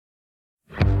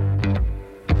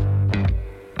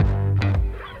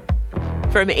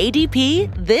From ADP,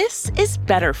 this is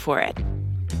Better For It.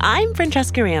 I'm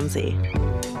Francesca Ramsey.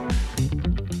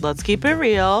 Let's keep it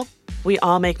real. We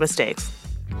all make mistakes.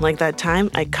 Like that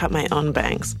time I cut my own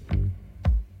bangs.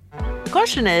 The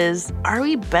question is, are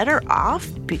we better off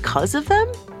because of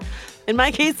them? In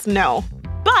my case, no.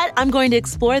 But I'm going to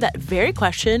explore that very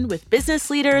question with business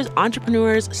leaders,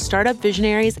 entrepreneurs, startup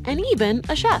visionaries, and even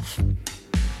a chef.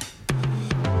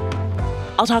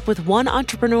 I'll talk with one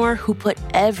entrepreneur who put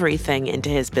everything into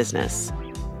his business.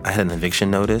 I had an eviction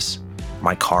notice.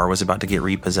 My car was about to get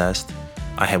repossessed.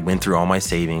 I had went through all my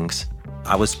savings.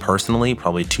 I was personally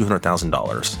probably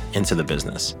 $200,000 into the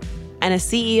business. And a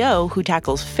CEO who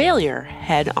tackles failure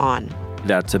head on.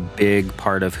 That's a big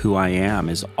part of who I am,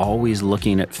 is always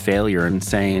looking at failure and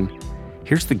saying,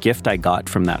 here's the gift I got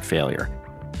from that failure.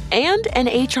 And an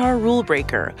HR rule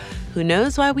breaker who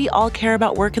knows why we all care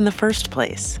about work in the first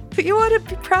place. But you want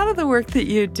to be proud of the work that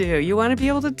you do. You want to be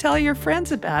able to tell your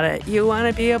friends about it. You want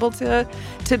to be able to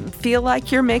feel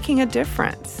like you're making a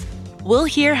difference. We'll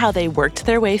hear how they worked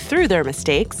their way through their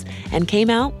mistakes and came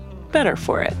out better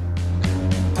for it.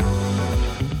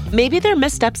 Maybe their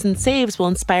missteps and saves will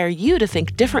inspire you to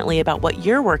think differently about what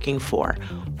you're working for.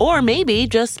 Or maybe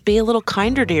just be a little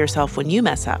kinder to yourself when you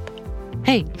mess up.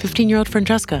 Hey, 15-year-old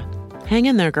Francesca, hang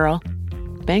in there, girl.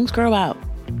 Bangs grow out.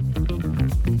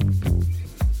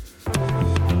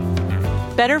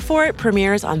 Better For It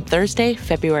premieres on Thursday,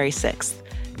 February 6th.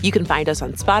 You can find us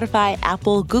on Spotify,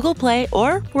 Apple, Google Play,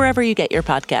 or wherever you get your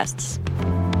podcasts.